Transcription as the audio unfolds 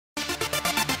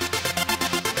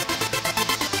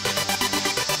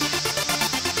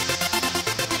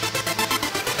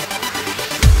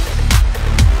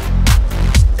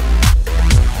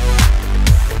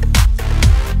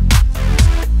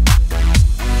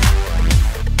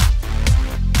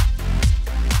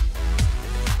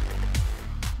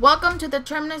Welcome to the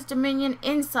Terminus Dominion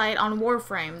Insight on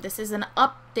Warframe. This is an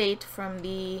update from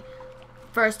the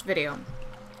first video.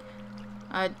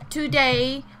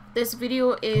 Today, this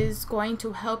video is going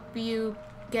to help you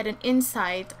get an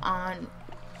insight on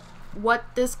what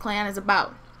this clan is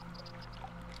about.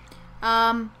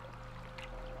 I'm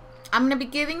going to be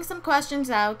giving some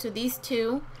questions out to these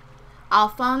two,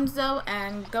 Alfonso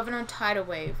and Governor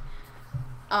Tidalwave.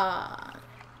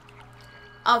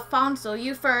 Alfonso,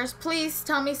 you first. Please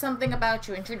tell me something about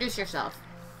you. Introduce yourself.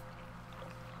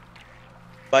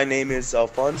 My name is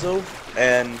Alfonso,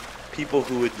 and people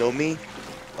who would know me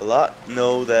a lot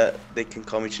know that they can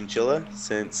call me Chinchilla,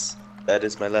 since that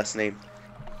is my last name.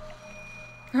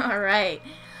 Alright.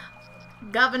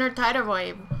 Governor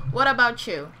Tidalwave, what about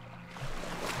you?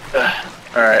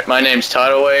 Alright, my name's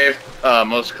Tidalwave.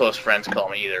 Most close friends call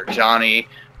me either Johnny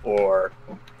or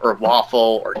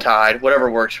Waffle or Tide, whatever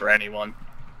works for anyone.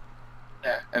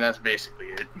 Yeah, and that's basically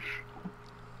it.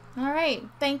 Alright,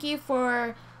 thank you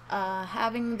for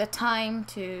having the time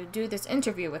to do this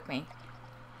interview with me.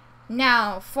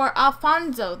 Now, for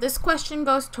Alfonso, this question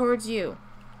goes towards you.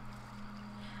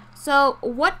 So,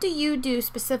 what do you do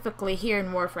specifically here in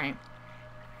Warframe?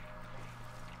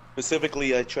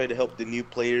 Specifically, I try to help the new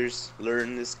players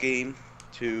learn this game,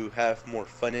 to have more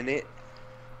fun in it,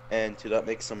 and to not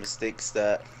make some mistakes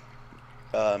that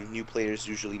new players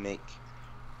usually make.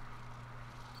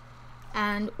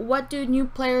 And what do new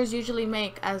players usually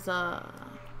make as a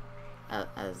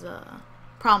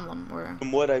problem? Or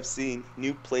From what I've seen,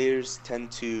 new players tend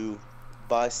to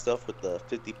buy stuff with the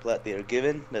 50 plat they are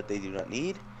given that they do not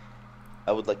need.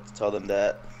 I would like to tell them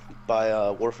that buy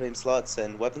Warframe slots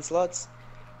and weapon slots.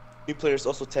 New players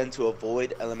also tend to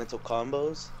avoid elemental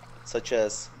combos, such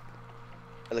as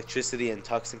electricity and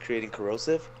toxin creating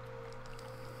corrosive.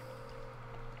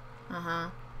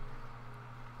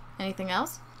 Anything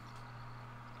else?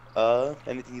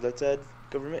 Anything you'd like to add,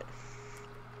 government?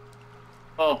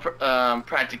 Well,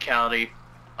 practicality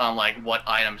on like what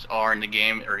items are in the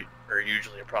game are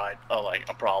usually a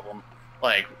problem.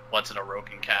 Like what's an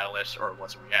Arcosin catalyst or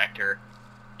what's a reactor.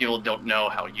 People don't know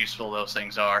how useful those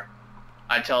things are.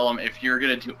 I tell them if you're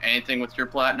gonna do anything with your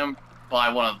platinum,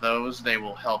 buy one of those. They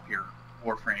will help your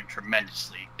Warframe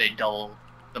tremendously. They double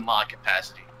the mod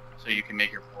capacity, so you can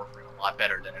make your Warframe a lot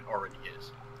better than it already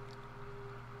is.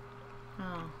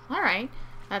 Oh, alright.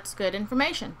 That's good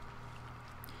information.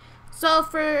 So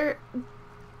for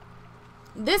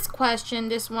this question,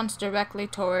 this one's directly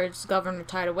towards Governor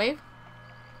Tidalwave.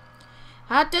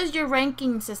 How does your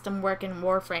ranking system work in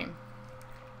Warframe?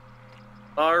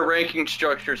 Our ranking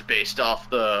structure is based off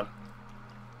the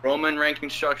Roman ranking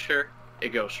structure. It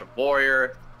goes from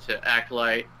warrior to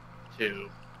acolyte to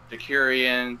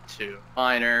decurion to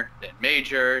minor, then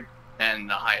major, and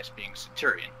the highest being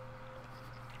centurion.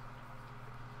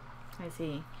 I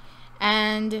see.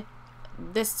 And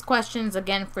this question's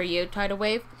again for you,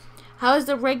 Tidalwave. How is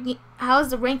the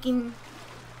ranking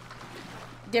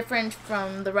different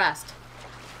from the rest?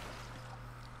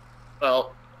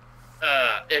 Well,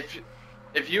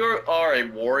 if you are a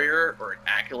warrior or an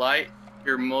acolyte,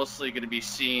 you're mostly going to be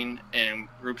seen in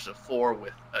groups of 4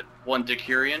 with one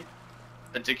decurion.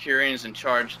 The decurion is in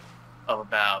charge of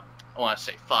about, I want to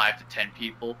say, 5 to 10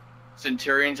 people.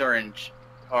 Centurions are in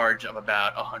charge of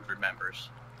about 100 members.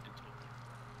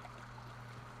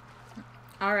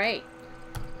 All right.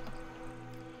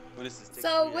 What is this?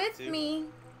 So with me,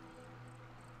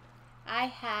 I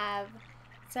have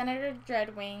Senator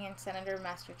Dreadwing and Senator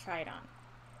Master Triton.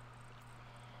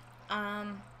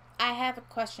 I have a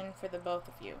question for the both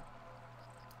of you.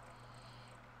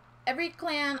 Every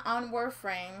clan on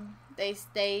Warframe, they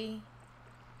say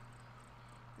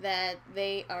that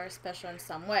they are special in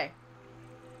some way.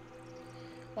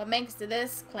 What makes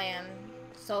this clan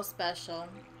so special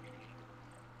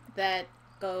that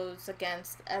goes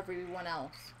against everyone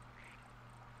else?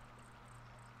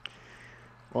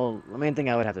 Well, the main thing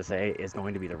I would have to say is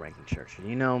going to be the ranking structure.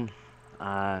 You know,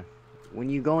 when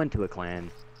you go into a clan,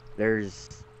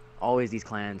 there's always these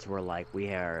clans where, like, we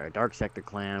are a Dark Sector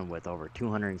clan with over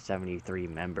 273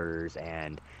 members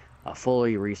and a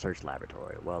fully researched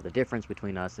laboratory. Well, the difference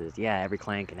between us is, yeah, every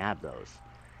clan can have those.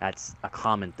 That's a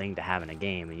common thing to have in a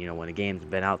game, and you know, when a game's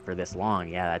been out for this long,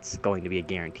 yeah, that's going to be a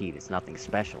guaranteed. It's nothing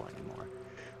special anymore.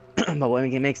 But what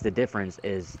makes the difference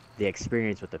is the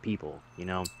experience with the people, you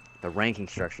know, the ranking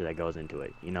structure that goes into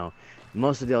it. You know,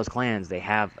 most of those clans, they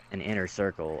have an inner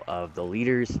circle of the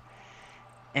leaders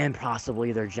and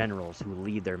possibly their generals who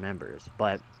lead their members.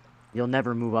 But you'll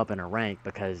never move up in a rank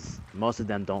because most of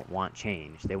them don't want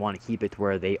change. They want to keep it to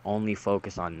where they only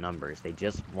focus on numbers. They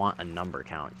just want a number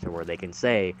count, so where they can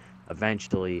say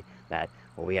eventually that,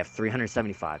 well, we have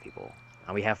 375 people,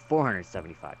 now we have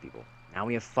 475 people, now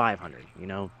we have 500, you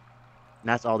know? And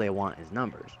that's all they want is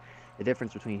numbers. The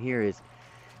difference between here is,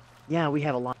 yeah, we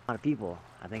have a lot of people.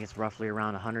 I think it's roughly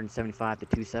around 175 to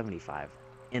 275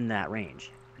 in that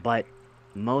range. But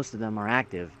most of them are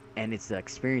active, and it's the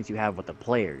experience you have with the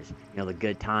players. You know, the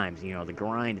good times, you know, the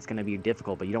grind. It's going to be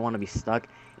difficult, but you don't want to be stuck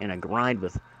in a grind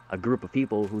with a group of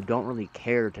people who don't really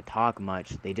care to talk much.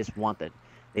 They just want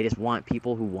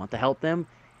people who want to help them,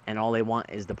 and all they want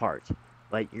is the parts.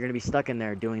 But you're going to be stuck in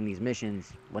there doing these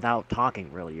missions without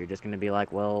talking, really. You're just going to be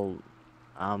like, well,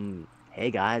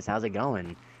 hey guys, how's it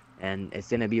going? And it's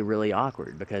going to be really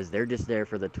awkward because they're just there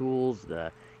for the tools,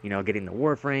 getting the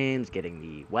warframes, getting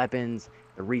the weapons,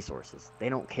 the resources. They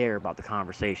don't care about the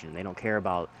conversation. They don't care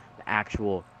about the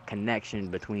actual connection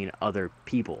between other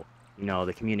people,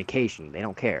 the communication. They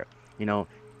don't care.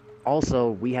 Also,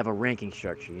 we have a ranking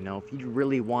structure. If you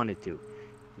really wanted to,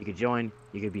 you could join,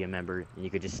 you could be a member, and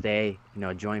you could just stay,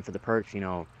 join for the perks.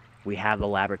 We have the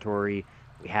laboratory,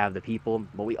 we have the people,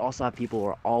 but we also have people who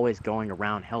are always going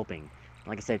around helping.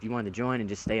 Like I said, if you wanted to join and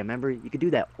just stay a member, you could do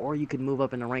that, or you could move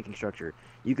up in the ranking structure.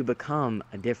 You could become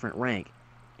a different rank,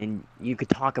 and you could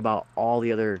talk about all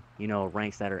the other,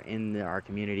 ranks that are in our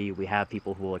community. We have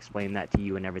people who will explain that to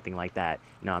you and everything like that.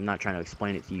 I'm not trying to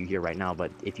explain it to you here right now,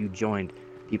 but if you joined,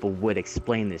 people would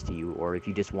explain this to you, or if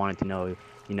you just wanted to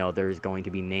know, there's going to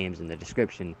be names in the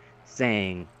description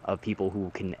saying of people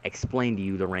who can explain to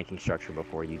you the ranking structure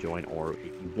before you join, or if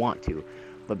you want to.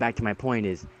 But back to my point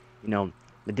is,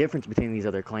 the difference between these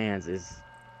other clans is,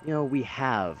 we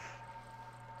have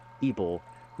people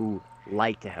who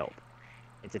like to help.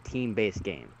 It's a team-based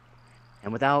game.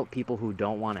 And without people who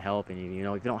don't want to help, and, if you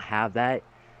don't have that,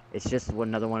 it's just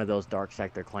another one of those dark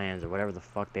sector clans or whatever the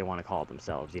fuck they want to call it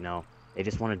themselves, They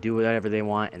just want to do whatever they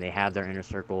want, and they have their inner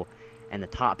circle, and the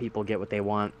top people get what they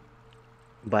want,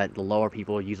 but the lower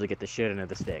people usually get the shit end of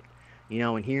the stick.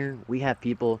 And here, we have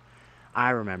people, I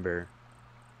remember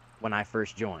when I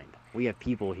first joined, we have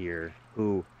people here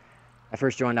who, I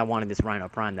first joined, I wanted this Rhino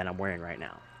Prime that I'm wearing right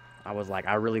now. I was like,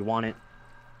 I really want it.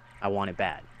 I want it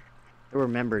bad. There were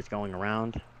members going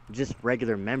around, just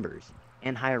regular members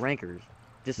and higher rankers,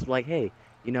 just like, hey,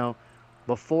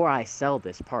 before I sell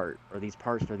this part or these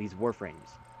parts for these warframes,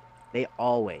 they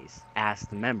always ask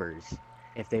the members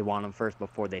if they want them first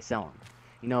before they sell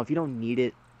them. If you don't need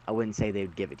it, I wouldn't say they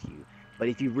would give it to you. But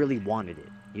if you really wanted it,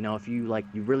 if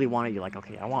you really want it, you're like,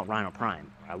 okay, I want Rhino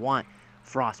Prime, or I want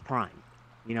Frost Prime,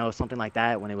 something like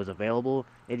that. When it was available,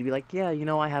 they'd be like, yeah,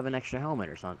 I have an extra helmet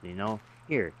or something,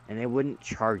 here, and they wouldn't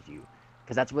charge you,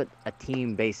 because that's what a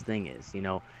team-based thing is,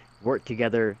 work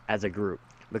together as a group.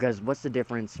 Because what's the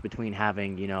difference between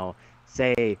having,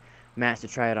 say, Master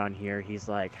Triton here, he's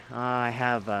like, I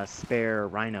have a spare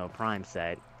Rhino Prime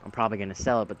set, I'm probably going to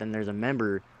sell it, but then there's a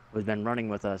member who's been running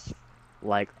with us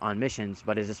on missions,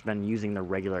 but has just been using the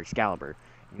regular Excalibur.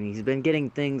 And he's been getting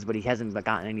things, but he hasn't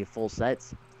gotten any full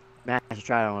sets. Master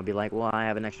Triton will be like, well, I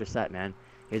have an extra set, man.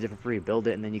 Here's it for free. Build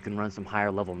it, and then you can run some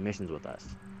higher level missions with us.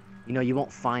 You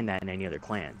won't find that in any other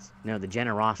clans. The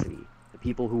generosity, the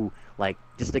people who,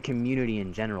 just the community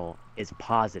in general is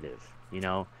positive,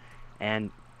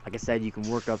 And, like I said, you can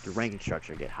work up the ranking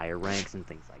structure, get higher ranks and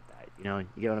things like that. You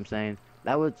get what I'm saying?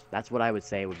 That's what I would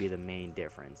say would be the main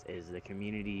difference, is the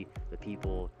community, the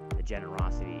people, the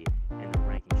generosity, and the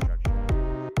ranking